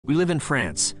We live in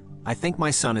France. I think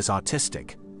my son is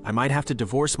autistic. I might have to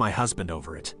divorce my husband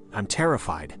over it. I'm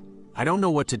terrified. I don't know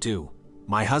what to do.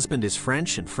 My husband is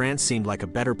French and France seemed like a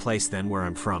better place than where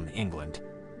I'm from, England.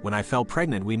 When I fell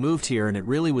pregnant, we moved here and it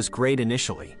really was great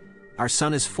initially. Our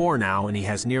son is 4 now and he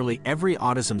has nearly every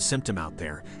autism symptom out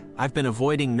there. I've been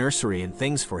avoiding nursery and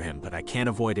things for him, but I can't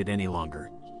avoid it any longer.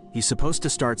 He's supposed to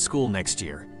start school next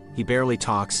year. He barely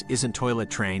talks, isn't toilet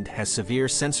trained, has severe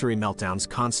sensory meltdowns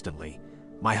constantly.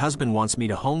 My husband wants me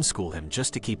to homeschool him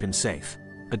just to keep him safe.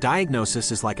 A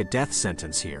diagnosis is like a death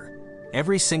sentence here.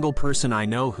 Every single person I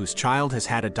know whose child has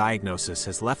had a diagnosis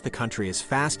has left the country as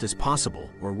fast as possible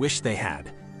or wish they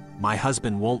had. My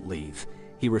husband won't leave.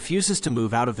 He refuses to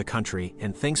move out of the country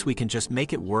and thinks we can just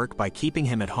make it work by keeping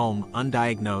him at home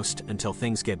undiagnosed until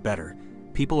things get better.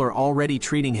 People are already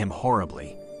treating him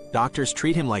horribly. Doctors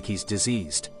treat him like he's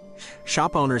diseased.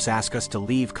 Shop owners ask us to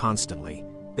leave constantly.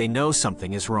 They know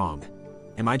something is wrong.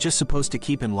 Am I just supposed to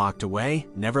keep him locked away,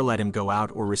 never let him go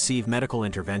out or receive medical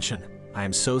intervention? I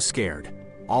am so scared.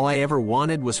 All I ever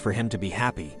wanted was for him to be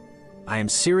happy. I am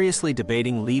seriously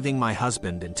debating leaving my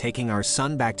husband and taking our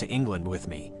son back to England with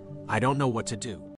me. I don't know what to do.